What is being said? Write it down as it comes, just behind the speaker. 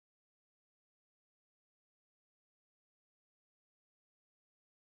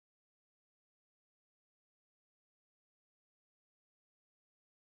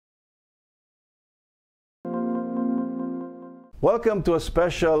Welcome to a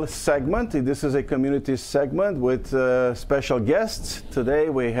special segment. This is a community segment with special guests.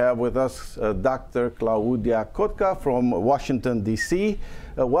 Today we have with us Dr. Claudia Cotca from Washington, D.C.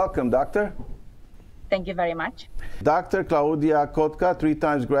 Welcome, Doctor. Thank you very much. Dr. Claudia Cotca,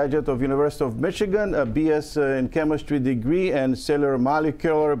 3-time graduate of University of Michigan, a BS in chemistry degree and cellular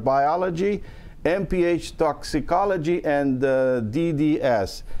molecular biology, MPH toxicology, and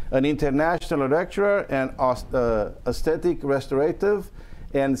DDS, an international lecturer and aesthetic restorative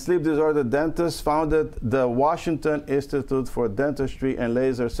and sleep disorder dentist, founded the Washington Institute for Dentistry and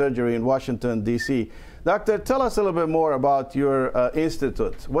Laser Surgery in Washington, D.C. Doctor, tell us a little bit more about your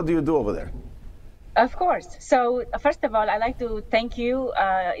institute. What do you do over there? Of course. So first of all, I'd like to thank you.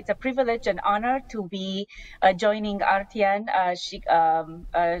 It's a privilege and honor to be joining RTN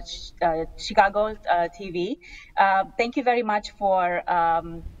Chicago TV. Thank you very much for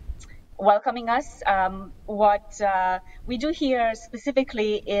welcoming us. What we do here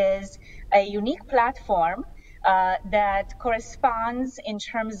specifically is a unique platform that corresponds in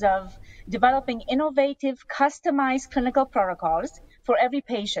terms of developing innovative, customized clinical protocols for every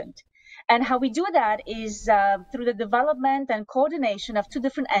patient. And how we do that is through the development and coordination of two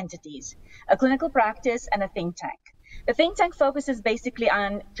different entities, a clinical practice and a think tank. The think tank focuses basically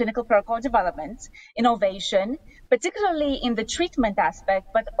on clinical protocol development, innovation, particularly in the treatment aspect,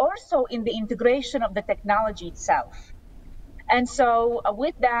 but also in the integration of the technology itself. And so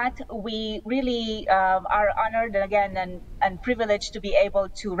with that, we really are honored again and privileged to be able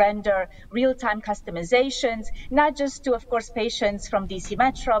to render real-time customizations, not just to, of course, patients from DC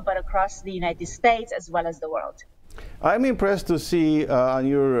Metro, but across the United States as well as the world. I'm impressed to see on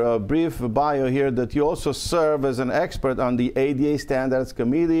your brief bio here that you also serve as an expert on the ADA Standards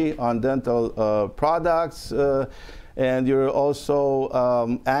Committee on dental products. And you're also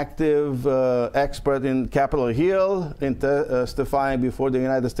active expert in Capitol Hill, in testifying before the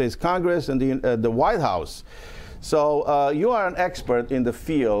United States Congress and the White House. So you are an expert in the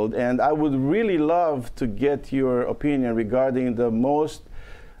field, and I would really love to get your opinion regarding the most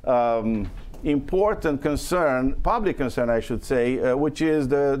important concern, public concern I should say, which is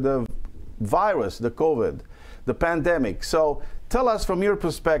the virus, the COVID, the pandemic. So tell us from your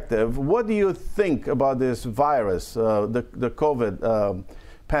perspective, what do you think about this virus, the COVID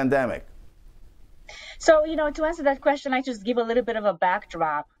pandemic? So, to answer that question, I just give a little bit of a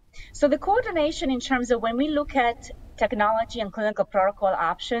backdrop. So the coordination in terms of when we look at technology and clinical protocol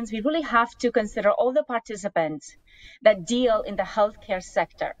options, we really have to consider all the participants that deal in the healthcare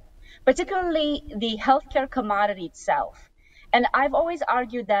sector, particularly the healthcare commodity itself. And I've always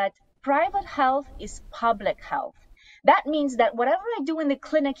argued that private health is public health. That means that whatever I do in the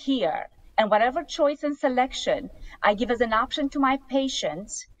clinic here and whatever choice and selection I give as an option to my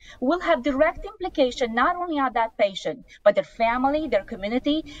patients will have direct implication not only on that patient, but their family, their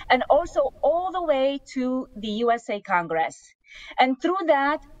community, and also all the way to the USA Congress. And through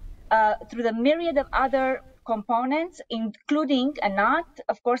that, through the myriad of other components, including and not,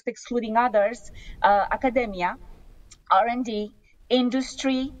 of course, excluding others, academia, R&D,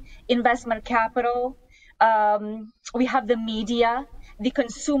 industry, investment capital, we have the media, the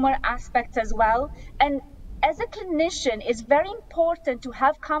consumer aspects as well. And as a clinician, it's very important to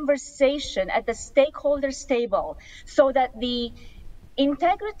have conversation at the stakeholders table so that the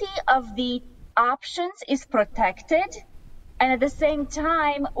integrity of the options is protected. And at the same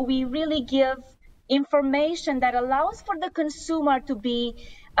time, we really give information that allows for the consumer to be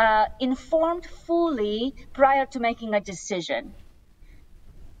informed fully prior to making a decision.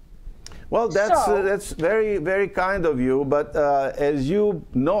 Well, that's very, very kind of you. But as you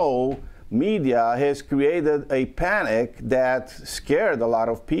know, media has created a panic that scared a lot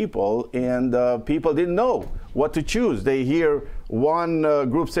of people, and people didn't know what to choose. They hear one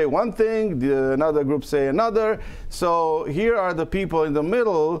group say one thing, another group say another. So here are the people in the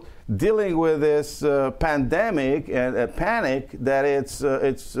middle dealing with this pandemic and a panic that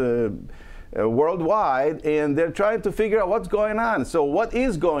it's worldwide, and they're trying to figure out what's going on. So what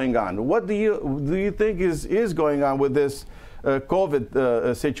is going on? What do you think is going on with this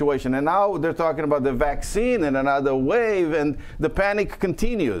COVID situation? And now they're talking about the vaccine and another wave, and the panic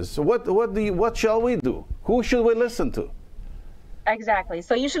continues. So what shall we do? Who should we listen to? Exactly.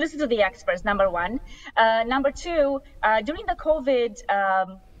 So you should listen to the experts, number one. Number two, during the COVID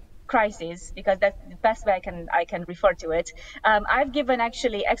crises, because that's the best way I can refer to it. I've given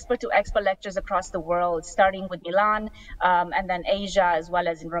actually expert-to-expert lectures across the world, starting with Milan, and then Asia, as well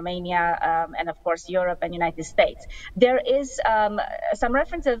as in Romania, and of course Europe and United States. There is some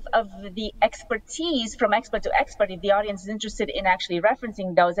reference of the expertise from expert to expert, if the audience is interested in actually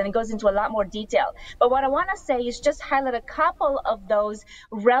referencing those, and it goes into a lot more detail. But what I want to say is just highlight a couple of those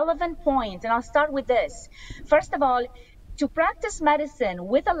relevant points, and I'll start with this. First of all, to practice medicine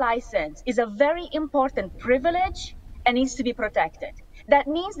with a license is a very important privilege and needs to be protected. That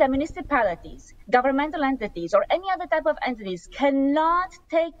means that municipalities, governmental entities, or any other type of entities cannot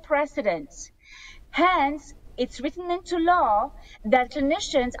take precedence. Hence, it's written into law that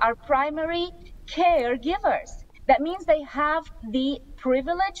clinicians are primary caregivers. That means they have the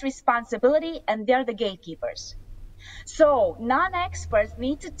privilege, responsibility, and they're the gatekeepers. So non-experts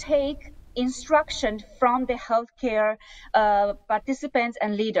need to take instruction from the healthcare participants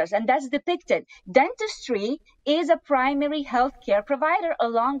and leaders, and that's depicted. Dentistry is a primary healthcare provider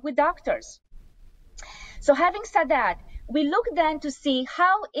along with doctors. So having said that, we look then to see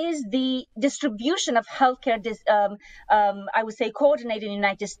how is the distribution of healthcare, I would say, coordinated in the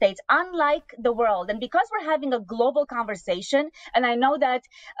United States, unlike the world. And because we're having a global conversation, and I know that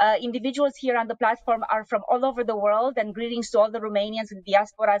individuals here on the platform are from all over the world, and greetings to all the Romanians in the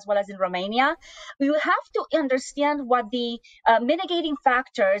diaspora as well as in Romania, we will have to understand what the mitigating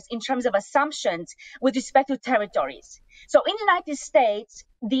factors in terms of assumptions with respect to territories. So in the United States,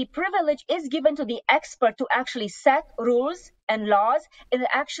 the privilege is given to the expert to actually set rules and laws, and it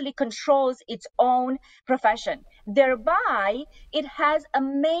actually controls its own profession. Thereby, it has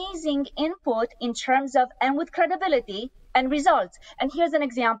amazing input in terms of, and with credibility and results. And here's an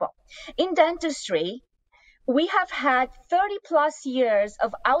example. In dentistry, we have had 30 plus years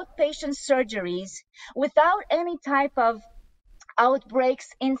of outpatient surgeries without any type of outbreaks,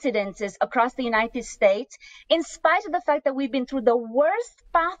 incidences across the United States, in spite of the fact that we've been through the worst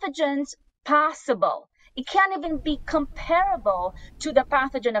pathogens possible. It can't even be comparable to the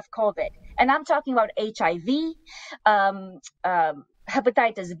pathogen of COVID. And I'm talking about HIV,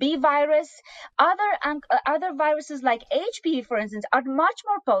 hepatitis B virus, other viruses like HPV, for instance, are much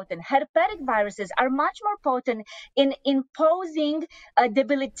more potent. Herpetic viruses are much more potent in imposing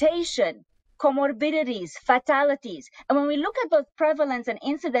debilitation, comorbidities, fatalities. And when we look at those prevalence and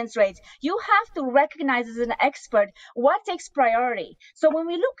incidence rates, you have to recognize as an expert what takes priority. So when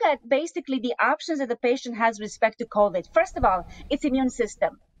we look at basically the options that the patient has with respect to COVID, first of all, its immune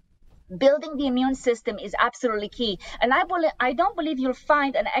system. Building the immune system is absolutely key. And I don't believe you'll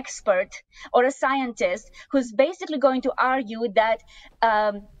find an expert or a scientist who's basically going to argue that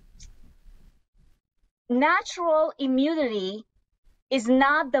natural immunity is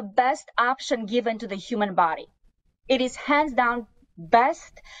not the best option given to the human body. It is hands down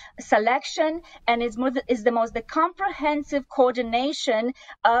best selection, and is the comprehensive coordination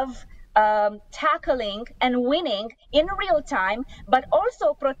of tackling and winning in real time, but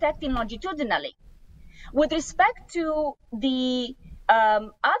also protecting longitudinally. With respect to the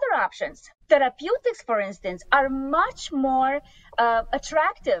other options, therapeutics, for instance, are much more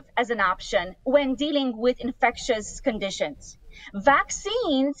attractive as an option when dealing with infectious conditions.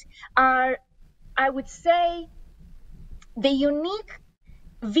 Vaccines are, I would say, the unique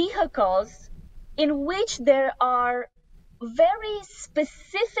vehicles in which there are very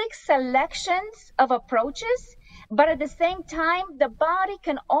specific selections of approaches, but at the same time, the body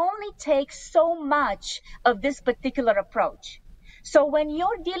can only take so much of this particular approach. So when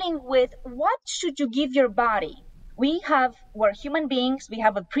you're dealing with what should you give your body, we're human beings, we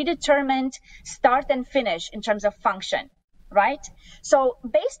have a predetermined start and finish in terms of function, right? So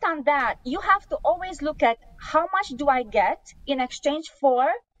based on that, you have to always look at how much do I get in exchange for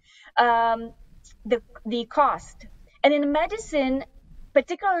the cost. And in medicine,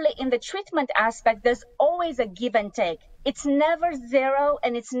 particularly in the treatment aspect, there's always a give and take. It's never zero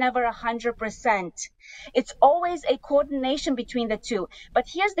and it's never 100%. It's always a coordination between the two. But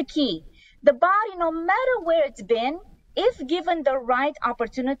here's the key. The body, no matter where it's been, if given the right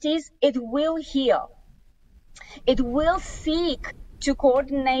opportunities, it will heal. It will seek to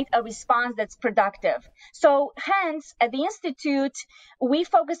coordinate a response that's productive. So hence, at the Institute, we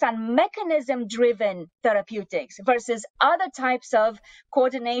focus on mechanism-driven therapeutics versus other types of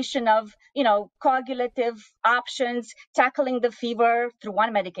coordination of, coagulative options, tackling the fever through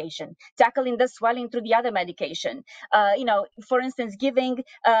one medication, tackling the swelling through the other medication. For instance, giving,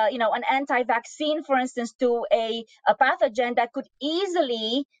 an anti-vaccine, for instance, to a pathogen that could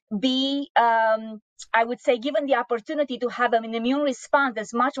easily be, I would say, given the opportunity to have an immune response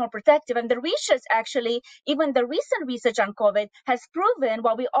that's much more protective. And the research, actually, even the recent research on COVID has proven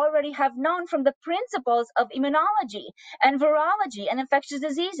what we already have known from the principles of immunology and virology and infectious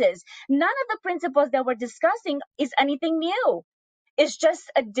diseases. None of the principles that we're discussing is anything new. It's just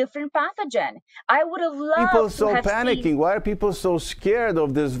a different pathogen. I would have loved people to so have panicking? seen... Why are people so scared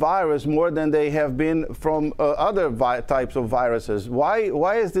of this virus more than they have been from other types of viruses?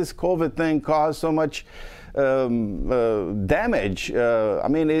 Why is this COVID thing cause so much damage? I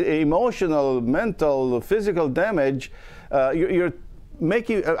mean, emotional, mental, physical damage. You're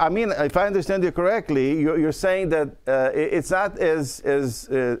making. I mean, if I understand you correctly, you're saying that it's not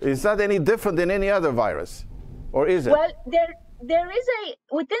it's not any different than any other virus, or is it? Well, there is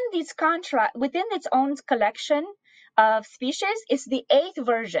within its own collection of species, it's the 8th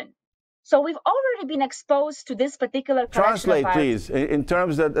version. So we've already been exposed to this particular collection. Translate, please, in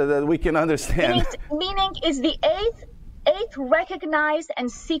terms that we can understand. Meaning is the 8th recognized and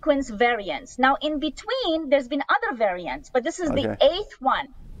sequenced variants. Now, in between, there's been other variants, but this is the 8th one.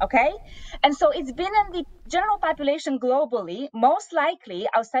 Okay, and so it's been in the general population globally, most likely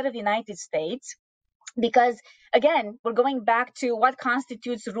outside of the United States. Because, again, we're going back to what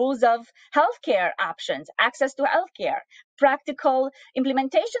constitutes rules of healthcare options, access to healthcare, practical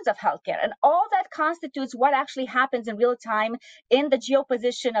implementations of healthcare, and all that constitutes what actually happens in real time in the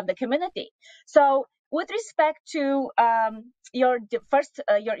geoposition of the community. So, with respect to your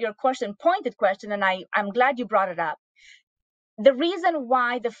question, pointed question, and I'm glad you brought it up. The reason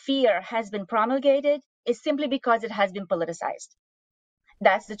why the fear has been promulgated is simply because it has been politicized.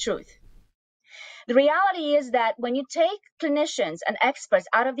 That's the truth. The reality is that when you take clinicians and experts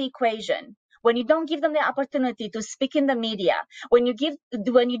out of the equation, when you don't give them the opportunity to speak in the media, when you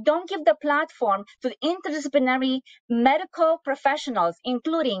don't give the platform to interdisciplinary medical professionals,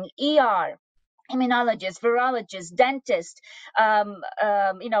 including ER, immunologists, virologists, dentists,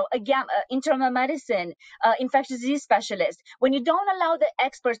 internal medicine, infectious disease specialists, when you don't allow the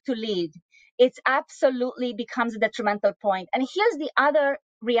experts to lead, it absolutely becomes a detrimental point. And here's the other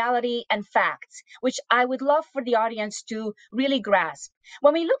reality and facts, which I would love for the audience to really grasp.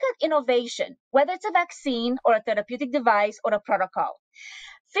 When we look at innovation, whether it's a vaccine or a therapeutic device or a protocol,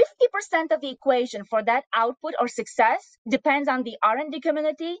 50% of the equation for that output or success depends on the R&D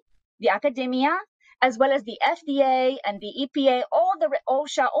community, the academia, as well as the FDA and the EPA, all the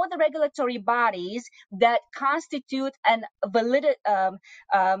OSHA, all the regulatory bodies that constitute and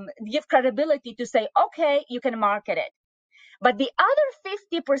give credibility to say, okay, you can market it. But the other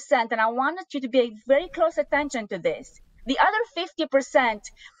 50%, and I wanted you to pay very close attention to this, the other 50%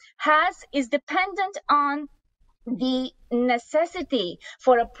 is dependent on the necessity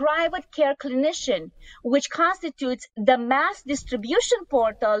for a private care clinician, which constitutes the mass distribution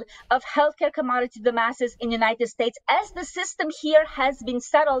portal of healthcare commodity to the masses in the United States, as the system here has been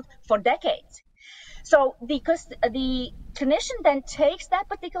settled for decades. So because the clinician then takes that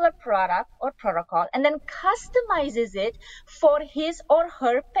particular product or protocol and then customizes it for his or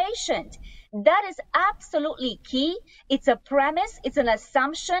her patient. That is absolutely key. It's a premise, it's an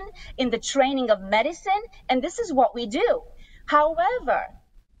assumption in the training of medicine, and this is what we do. However,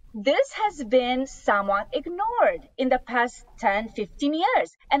 this has been somewhat ignored in the past 10, 15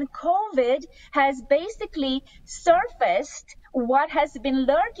 years, and COVID has basically surfaced what has been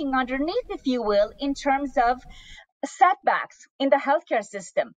lurking underneath, if you will, in terms of setbacks in the healthcare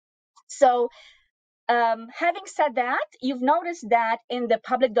system. So having said that, you've noticed that in the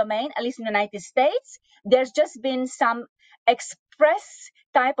public domain, at least in the United States, there's just been some express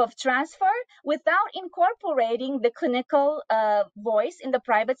type of transfer without incorporating the clinical voice in the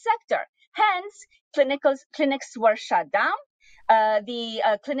private sector. Hence, clinics were shut down.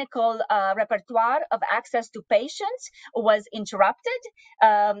 The clinical repertoire of access to patients was interrupted.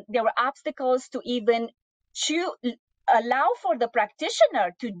 There were obstacles to even allow for the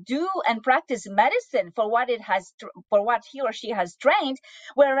practitioner to do and practice medicine for what he or she has trained,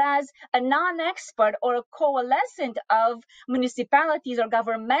 whereas a non-expert or a coalescent of municipalities or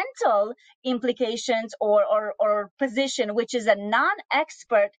governmental implications or position, which is a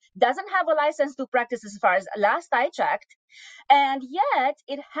non-expert, doesn't have a license to practice as far as last I checked, and yet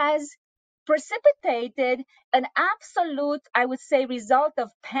it has precipitated an absolute, I would say, result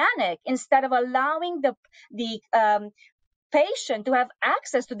of panic instead of allowing the patient to have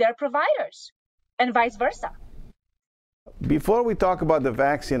access to their providers and vice versa. Before we talk about the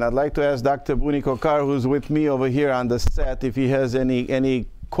vaccine, I'd like to ask Dr. Buni-Cocar, who's with me over here on the set, if he has any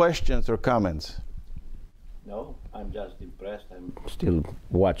questions or comments. No. I'm just impressed. I'm still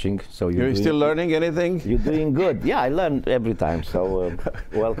watching. So you're still learning anything? You're doing good. Yeah, I learn every time. So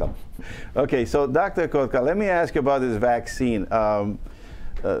welcome. Okay, so Dr. Cotca, let me ask you about this vaccine.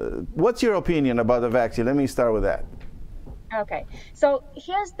 What's your opinion about the vaccine? Let me start with that. Okay, so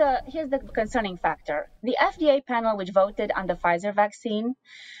here's the concerning factor. The FDA panel, which voted on the Pfizer vaccine,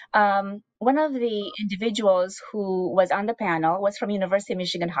 one of the individuals who was on the panel was from University of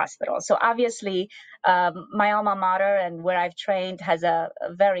Michigan Hospital. So obviously, my alma mater and where I've trained has a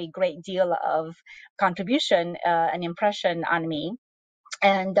very great deal of contribution and impression on me.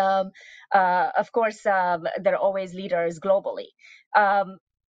 And of course, they're always leaders globally.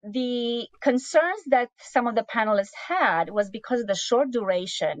 The concerns that some of the panelists had was because of the short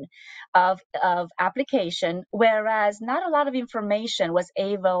duration of application, whereas not a lot of information was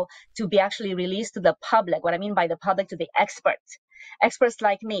able to be actually released to the public. What I mean by the public, to the experts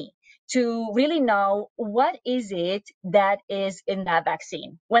like me, to really know what is it that is in that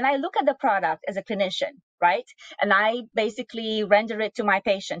vaccine. When I look at the product as a clinician, right, and I basically render it to my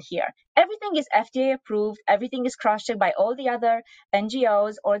patient here, everything is FDA approved, everything is cross-checked by all the other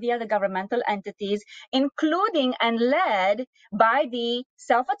NGOs or the other governmental entities, including and led by the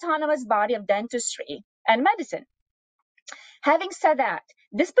self-autonomous body of dentistry and medicine. Having said that,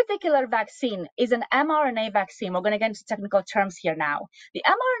 this particular vaccine is an mRNA vaccine. We're going to get into technical terms here now. The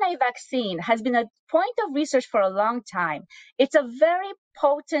mRNA vaccine has been a point of research for a long time. It's a very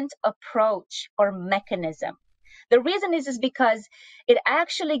potent approach or mechanism. The reason is because it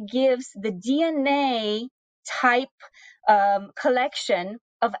actually gives the DNA type collection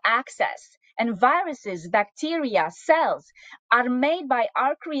of access. And viruses, bacteria, cells are made by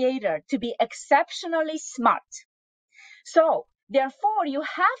our creator to be exceptionally smart. So therefore, you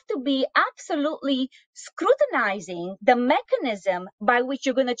have to be absolutely scrutinizing the mechanism by which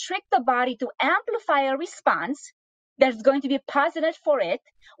you're going to trick the body to amplify a response that's going to be positive for it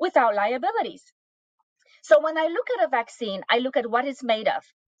without liabilities. So when I look at a vaccine, I look at what it's made of.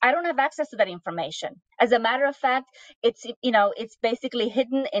 I don't have access to that information. As a matter of fact, it's basically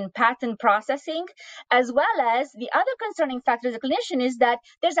hidden in patent processing, as well as the other concerning factor as a clinician is that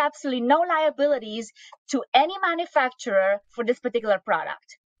there's absolutely no liabilities to any manufacturer for this particular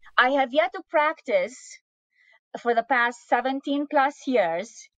product. I have yet to practice for the past 17 plus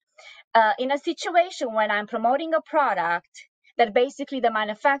years in a situation when I'm promoting a product that basically the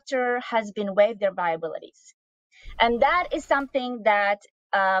manufacturer has been waived their liabilities. And that is something that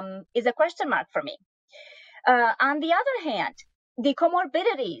is a question mark for me. On the other hand, the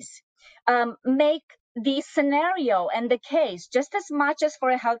comorbidities make the scenario and the case just as much as for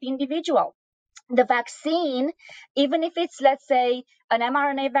a healthy individual. The vaccine, even if it's, let's say, an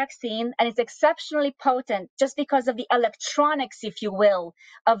mRNA vaccine, and it's exceptionally potent just because of the electronics, if you will,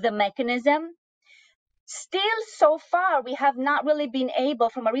 of the mechanism, still, so far, we have not really been able,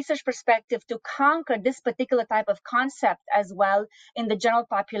 from a research perspective, to conquer this particular type of concept as well in the general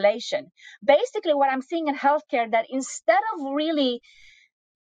population. Basically, what I'm seeing in healthcare, that instead of really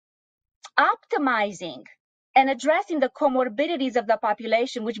optimizing and addressing the comorbidities of the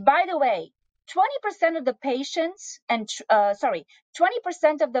population, which, by the way, 20% of the patients, and 20%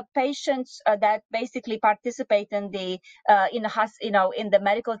 of the patients that basically participate in the in the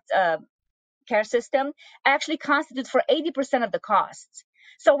medical care system actually constitute for 80% of the costs.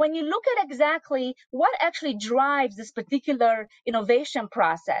 So when you look at exactly what actually drives this particular innovation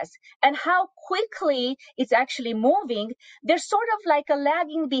process and how quickly it's actually moving, there's sort of like a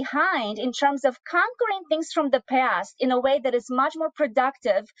lagging behind in terms of conquering things from the past in a way that is much more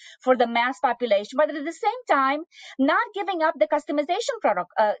productive for the mass population, but at the same time, not giving up the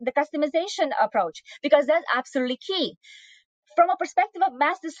customization approach, because that's absolutely key. From a perspective of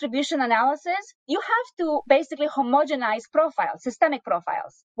mass distribution analysis, you have to basically homogenize profiles, systemic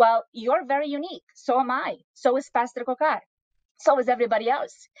profiles. Well, you're very unique. So am I. So is Pastor Cotca. So is everybody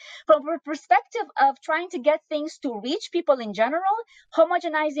else. From a perspective of trying to get things to reach people in general,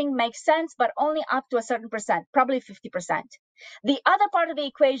 homogenizing makes sense, but only up to a certain percent, probably 50%. The other part of the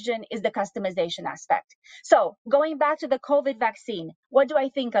equation is the customization aspect. So going back to the COVID vaccine, what do I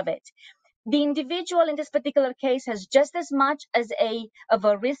think of it? The individual in this particular case has just as much of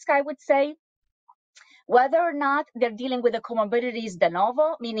a risk, I would say, whether or not they're dealing with the comorbidities de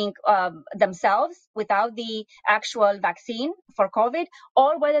novo, meaning themselves without the actual vaccine for COVID,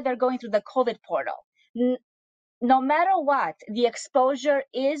 or whether they're going through the COVID portal. No matter what, the exposure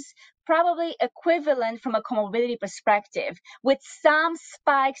is probably equivalent from a comorbidity perspective, with some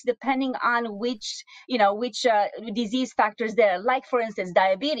spikes depending on which disease factors there, like, for instance,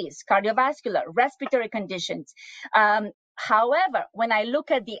 diabetes, cardiovascular, respiratory conditions. However, when I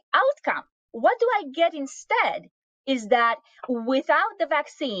look at the outcome, what do I get instead? is that without the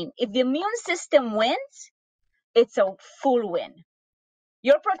vaccine, if the immune system wins, it's a full win.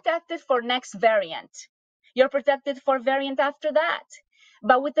 You're protected for next variant. You're protected for variant after that.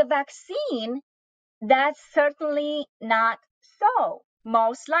 But with the vaccine, that's certainly not so,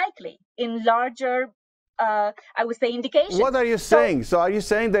 most likely, in larger, I would say, indications. What are you saying? So are you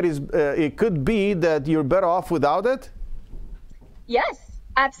saying that it could be that you're better off without it? Yes,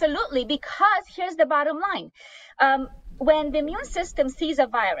 absolutely, because here's the bottom line. When the immune system sees a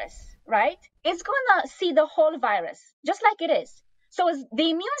virus, right, it's going to see the whole virus, just like it is. So the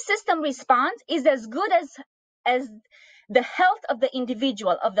immune system response is as good as the health of the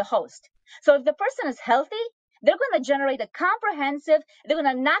individual, of the host. So if the person is healthy, they're going to generate a comprehensive, they're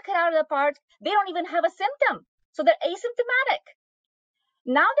going to knock it out of the park. They don't even have a symptom. So they're asymptomatic.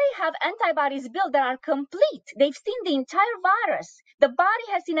 Now they have antibodies built that are complete. They've seen the entire virus. The body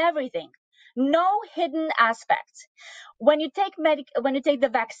has seen everything. No hidden aspects. When you take the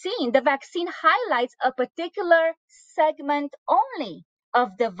vaccine highlights a particular segment only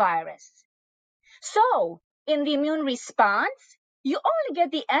of the virus. So in the immune response, you only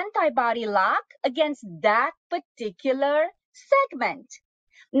get the antibody lock against that particular segment.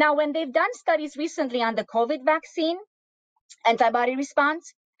 Now, when they've done studies recently on the COVID vaccine antibody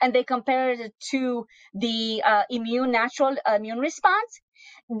response, and they compared it to the natural immune response,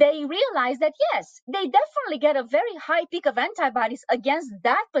 they realized that, yes, they definitely get a very high peak of antibodies against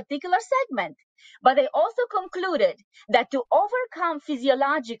that particular segment. But they also concluded that to overcome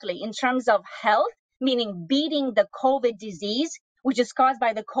physiologically in terms of health, meaning beating the COVID disease, which is caused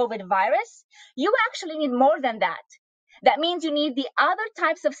by the COVID virus, you actually need more than that. That means you need the other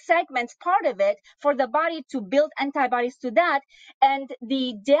types of segments, part of it, for the body to build antibodies to that. And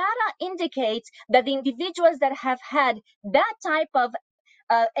the data indicates that the individuals that have had that type of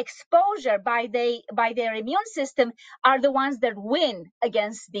exposure by their immune system are the ones that win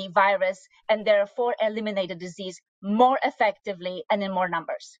against the virus and therefore eliminate the disease more effectively and in more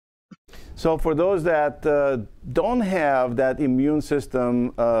numbers. So for those that don't have that immune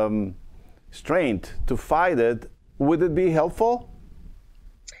system strength to fight it, would it be helpful?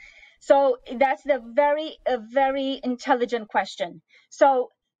 So that's a very intelligent question.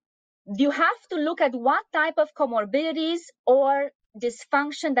 So you have to look at what type of comorbidities or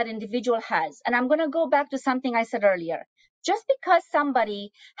dysfunction that individual has. And I'm going to go back to something I said earlier. Just because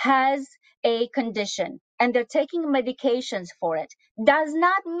somebody has a condition and they're taking medications for it does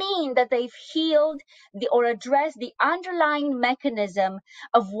not mean that they've healed or addressed the underlying mechanism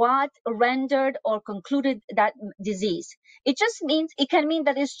of what rendered or concluded that disease. It can mean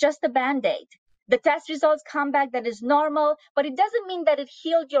that it's just a Band-Aid. The test results come back that is normal, but it doesn't mean that it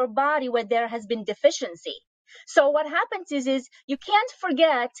healed your body where there has been deficiency. So what happens is you can't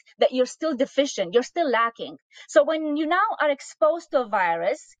forget that you're still deficient, you're still lacking. So when you now are exposed to a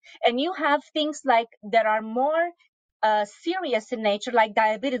virus and you have things like that are more serious in nature, like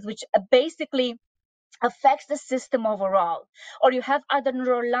diabetes, which basically affects the system overall, or you have other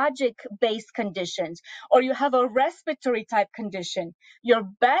neurologic based conditions, or you have a respiratory type condition, your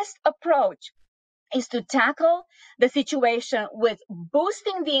best approach is to tackle the situation with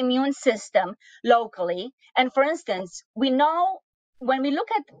boosting the immune system locally. And for instance, we know when we look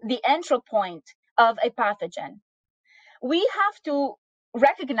at the entry point of a pathogen, we have to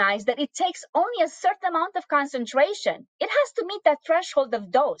recognize that it takes only a certain amount of concentration. It has to meet that threshold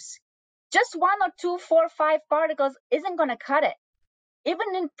of dose. Just 1 or 2, 4, 5 particles isn't going to cut it,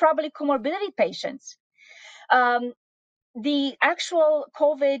 even in probably comorbidity patients. The actual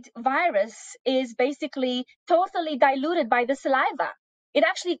COVID virus is basically totally diluted by the saliva. It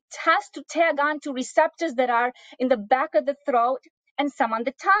actually has to tag on to receptors that are in the back of the throat and some on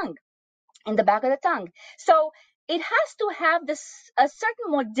the tongue, in the back of the tongue. So it has to have a certain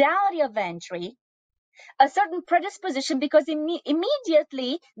modality of entry, a certain predisposition, because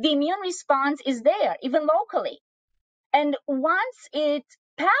immediately the immune response is there, even locally. And once it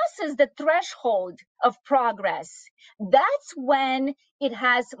passes the threshold of progress, that's when it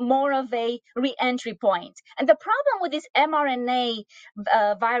has more of a re-entry point. And the problem with these mRNA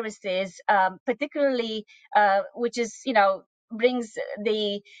viruses, particularly, which is, brings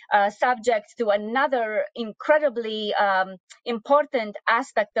the subject to another incredibly important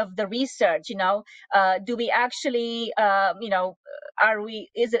aspect of the research. Do we actually,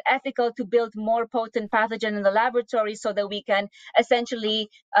 is it ethical to build more potent pathogen in the laboratory so that we can essentially,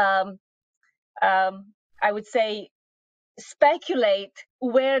 I would say, speculate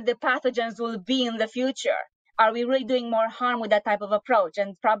where the pathogens will be in the future? Are we really doing more harm with that type of approach?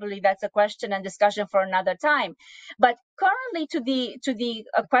 And probably that's a question and discussion for another time. But currently, to the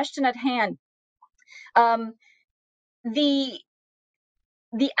question at hand, the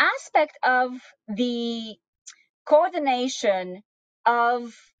aspect of the coordination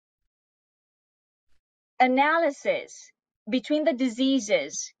of analysis between the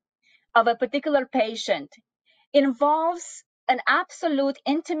diseases of a particular patient involves an absolute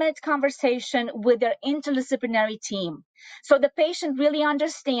intimate conversation with their interdisciplinary team. So the patient really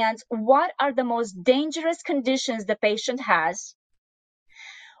understands what are the most dangerous conditions the patient has,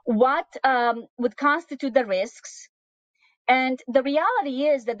 what would constitute the risks. And the reality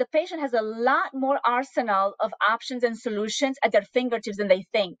is that the patient has a lot more arsenal of options and solutions at their fingertips than they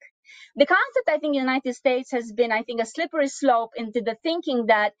think. The concept, I think, in the United States has been, I think, a slippery slope into the thinking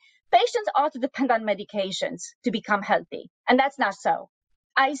that patients ought to depend on medications to become healthy. And that's not so.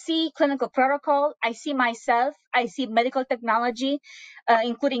 I see clinical protocol, I see myself, I see medical technology,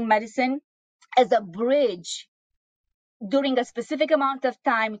 including medicine, as a bridge during a specific amount of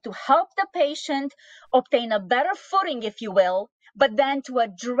time to help the patient obtain a better footing, if you will, but then to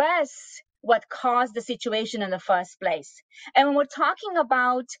address what caused the situation in the first place. And when we're talking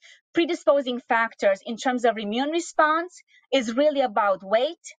about predisposing factors in terms of immune response, is really about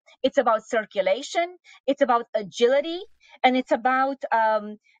weight, it's about circulation, it's about agility, and it's about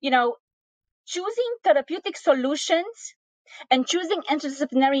choosing therapeutic solutions and choosing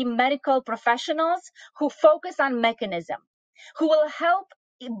interdisciplinary medical professionals who focus on mechanism, who will help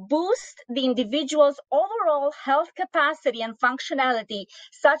boost the individual's overall health capacity and functionality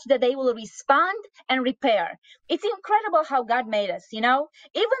such that they will respond and repair. It's incredible how God made us, even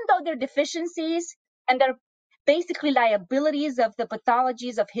though there are deficiencies and they're basically liabilities of the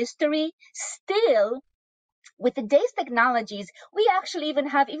pathologies of history, still with today's technologies, we actually even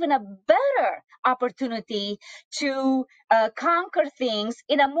have a better opportunity to conquer things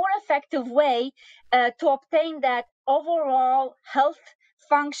in a more effective way to obtain that overall health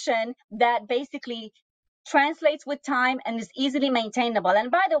function that basically translates with time and is easily maintainable. And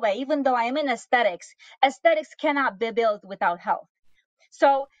by the way, even though I am in aesthetics cannot be built without health.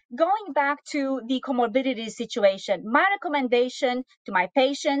 So going back to the comorbidity situation, my recommendation to my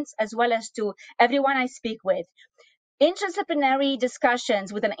patients, as well as to everyone I speak with, interdisciplinary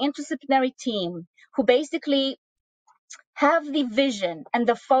discussions with an interdisciplinary team who basically have the vision and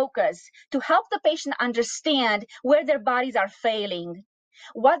the focus to help the patient understand where their bodies are failing,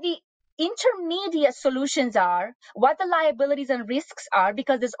 what the intermediate solutions are, what the liabilities and risks are,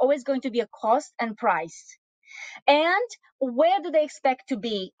 because there's always going to be a cost and price. And where do they expect to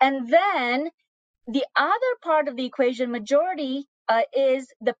be? And then the other part of the equation, majority, is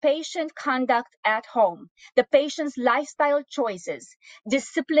the patient conduct at home, the patient's lifestyle choices,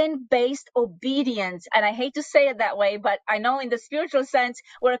 discipline-based obedience. And I hate to say it that way, but I know in the spiritual sense,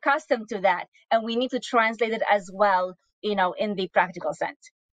 we're accustomed to that. And we need to translate it as well, in the practical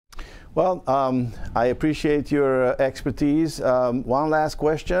sense. Well, I appreciate your expertise. One last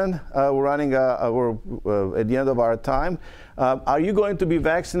question. We're running, we're at the end of our time. Are you going to be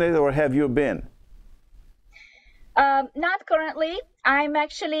vaccinated or have you been? Not currently. I'm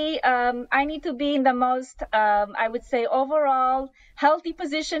actually, I need to be in the most, I would say, overall healthy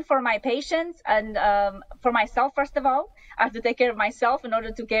position for my patients and for myself, first of all. I have to take care of myself in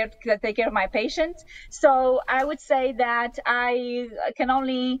order to take care of my patients. So I would say that I can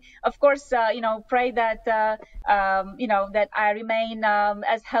only, of course, pray that, that I remain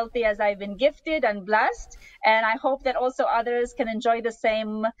as healthy as I've been gifted and blessed. And I hope that also others can enjoy the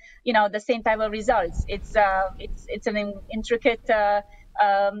same, the same type of results. It's an intricate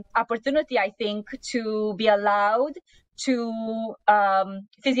opportunity, I think, to be allowed to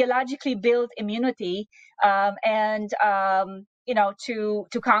physiologically build immunity and to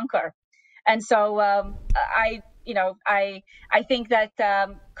conquer. And so I think that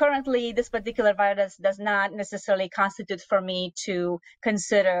currently this particular virus does not necessarily constitute for me to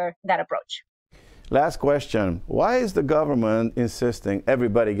consider that approach. Last question. Why is the government insisting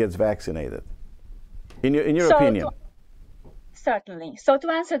everybody gets vaccinated? In your opinion? Certainly. So to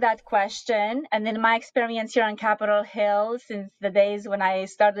answer that question, and in my experience here on Capitol Hill, since the days when I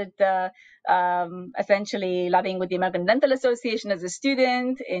started essentially lobbying with the American Dental Association as a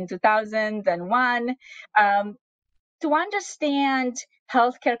student in 2001, to understand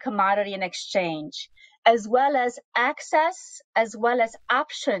healthcare commodity and exchange, as well as access, as well as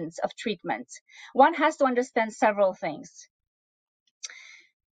options of treatment, one has to understand several things.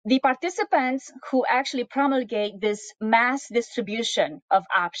 The participants who actually promulgate this mass distribution of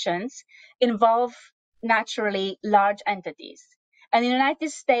options involve naturally large entities. And in the United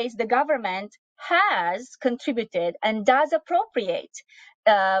States, the government has contributed and does appropriate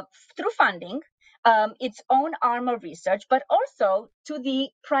through funding its own arm of research, but also to the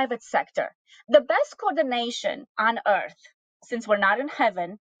private sector. The best coordination on earth, since we're not in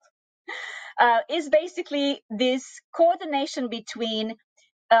heaven, is basically this coordination between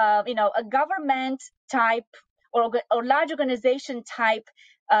a government type or large organization type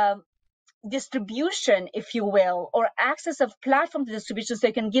distribution, if you will, or access of platform to distribution, so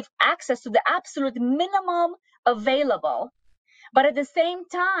you can give access to the absolute minimum available, but at the same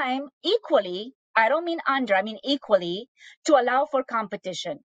time, equally, I don't mean under, I mean equally, to allow for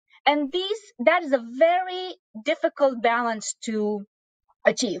competition. And that is a very difficult balance to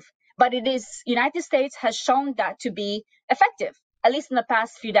achieve. But United States has shown that to be effective, at least in the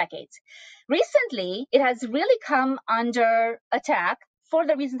past few decades. Recently, it has really come under attack for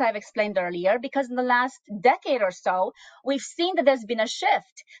the reasons I've explained earlier, because in the last decade or so, we've seen that there's been a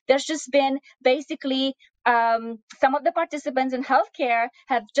shift. There's just been basically some of the participants in healthcare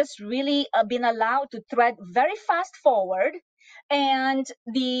have just really been allowed to tread very fast forward, and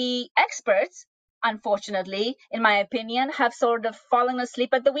the experts, unfortunately, in my opinion, have sort of fallen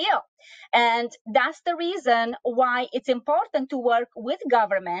asleep at the wheel. And that's the reason why it's important to work with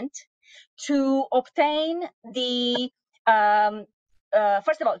government to obtain the,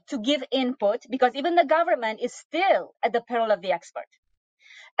 first of all, to give input, because even the government is still at the peril of the expert.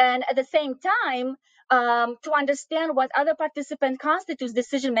 And at the same time, to understand what other participant constitutes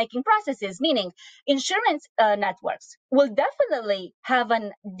decision-making processes, meaning insurance networks will definitely have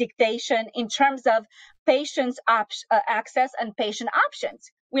a dictation in terms of patients' access and patient options.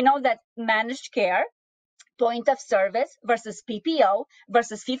 We know that managed care, point of service versus PPO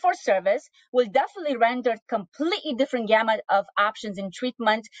versus fee-for-service will definitely render completely different gamut of options in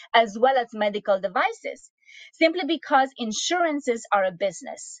treatment as well as medical devices, simply because insurances are a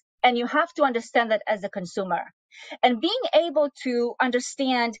business. And you have to understand that as a consumer. And being able to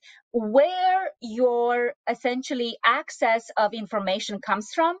understand where your essentially access of information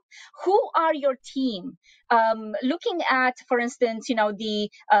comes from, who are your team, looking at, for instance, the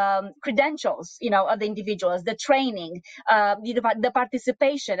credentials, of the individuals, the training, the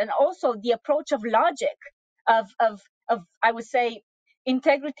participation, and also the approach of logic, of I would say,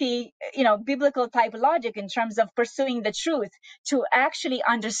 integrity, biblical type logic in terms of pursuing the truth, to actually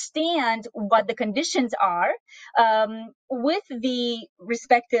understand what the conditions are with the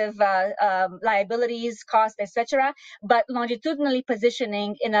respective liabilities, costs, etc., but longitudinally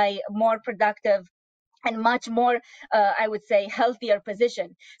positioning in a more productive and much more, I would say, healthier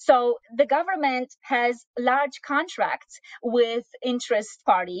position. So the government has large contracts with interest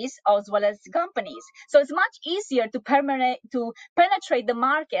parties as well as companies. So it's much easier to penetrate the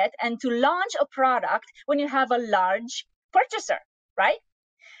market and to launch a product when you have a large purchaser, right?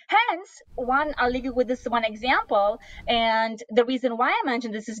 Hence, I'll leave you with this one example. And the reason why I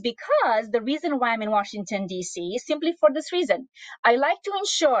mentioned this is because the reason why I'm in Washington, D.C. is simply for this reason. I like to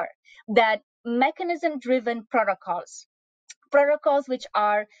ensure that mechanism-driven protocols which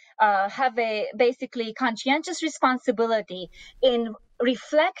are have a basically conscientious responsibility in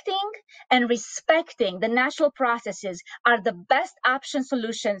reflecting and respecting the natural processes are the best option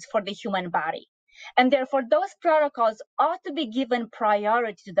solutions for the human body. And therefore, those protocols ought to be given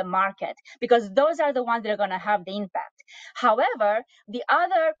priority to the market, because those are the ones that are going to have the impact. However, the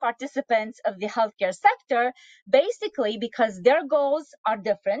other participants of the healthcare sector, basically because their goals are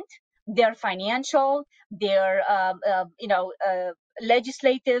different, their financial, their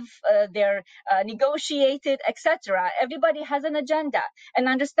legislative, their negotiated, etc. Everybody has an agenda, and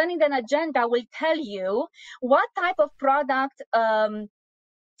understanding that agenda will tell you what type of product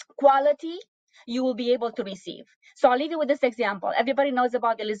quality you will be able to receive. So I'll leave you with this example. Everybody knows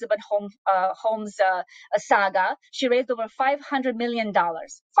about Elizabeth Holmes' saga. She raised over $500 million. $500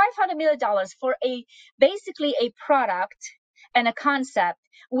 million for basically a product and a concept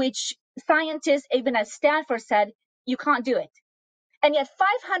which scientists, even at Stanford, said, you can't do it. And yet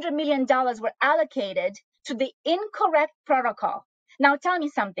 $500 million were allocated to the incorrect protocol. Now tell me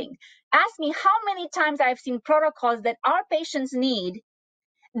something. Ask me how many times I've seen protocols that our patients need,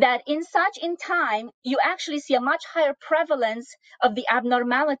 that in time, you actually see a much higher prevalence of the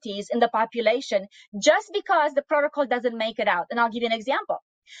abnormalities in the population just because the protocol doesn't make it out. And I'll give you an example.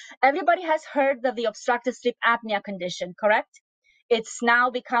 Everybody has heard of the obstructive sleep apnea condition, correct? It's now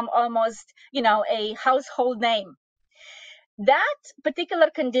become almost, a household name. That particular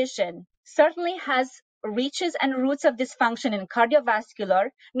condition certainly has reaches and roots of dysfunction in cardiovascular,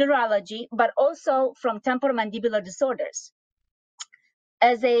 neurology, but also from temporomandibular disorders.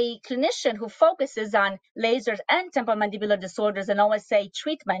 As a clinician who focuses on lasers and temporomandibular disorders and OSA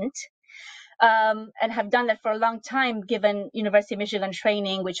treatment, and have done that for a long time, given University of Michigan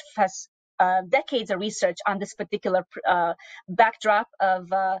training, which has decades of research on this particular backdrop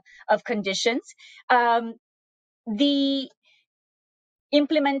of conditions. The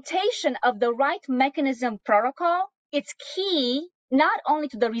implementation of the right mechanism protocol, it's key not only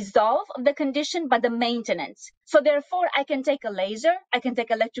to the resolve of the condition, but the maintenance. So therefore, I can take a laser, I can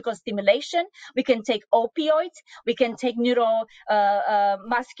take electrical stimulation, we can take opioids, we can take medications,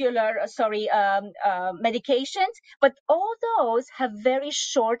 but all those have very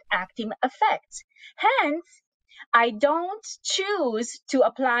short-acting effects. Hence, I don't choose to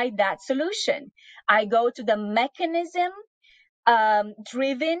apply that solution. I go to the mechanism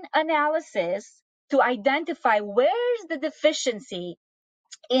driven analysis to identify where's the deficiency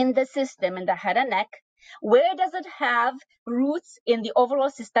in the system, in the head and neck, where does it have roots in the overall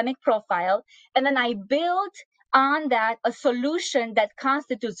systemic profile, and then I build on that a solution that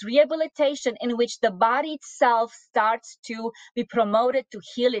constitutes rehabilitation in which the body itself starts to be promoted to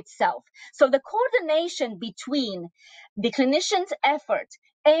heal itself. So the coordination between the clinician's effort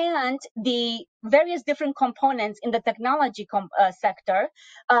and the various different components in the technology sector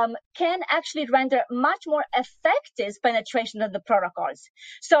can actually render much more effective penetration of the protocols.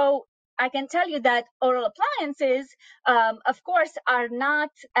 So I can tell you that oral appliances, of course, are not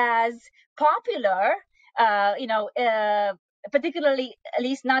as popular, particularly, at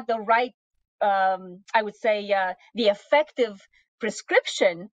least not the right, I would say, the effective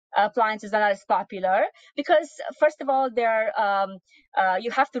prescription appliances are not as popular because, first of all, they're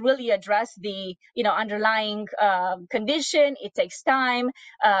you have to really address the underlying condition. It takes time.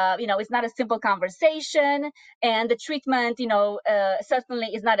 It's not a simple conversation, and the treatment certainly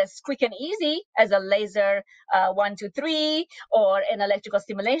is not as quick and easy as a laser 1, 2, 3 or an electrical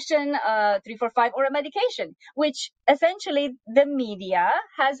stimulation 3, 4, 5 or a medication, which essentially the media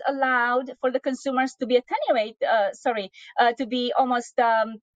has allowed for the consumers to be to be almost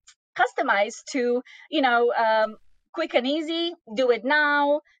customized to, quick and easy, do it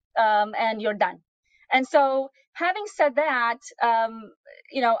now, and you're done. And so having said that,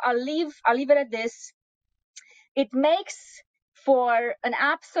 I'll leave it at this. It makes for an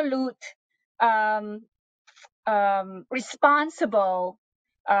absolute responsible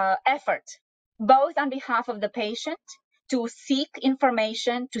effort, both on behalf of the patient, to seek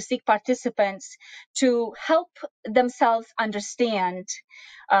information, to seek participants, to help themselves understand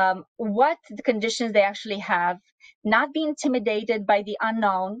what the conditions they actually have, not be intimidated by the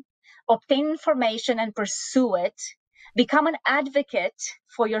unknown, obtain information and pursue it, become an advocate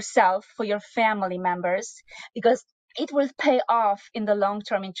for yourself, for your family members, because it will pay off in the long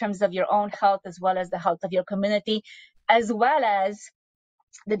term in terms of your own health as well as the health of your community, as well as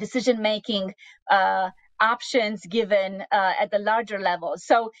the decision-making options given at the larger level.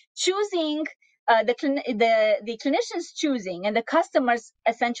 So choosing the clinicians choosing and the customers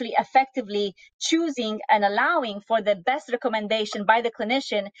essentially effectively choosing and allowing for the best recommendation by the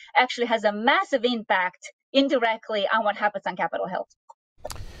clinician actually has a massive impact indirectly on what happens on Capitol Health.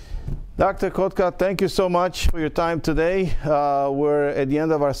 Dr. Cotca, thank you so much for your time today. We're at the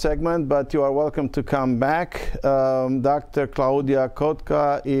end of our segment, but you are welcome to come back. Dr. Claudia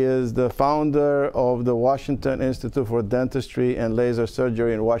Cotca is the founder of the Washington Institute for Dentistry and Laser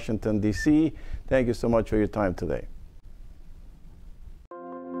Surgery in Washington, D.C. Thank you so much for your time today.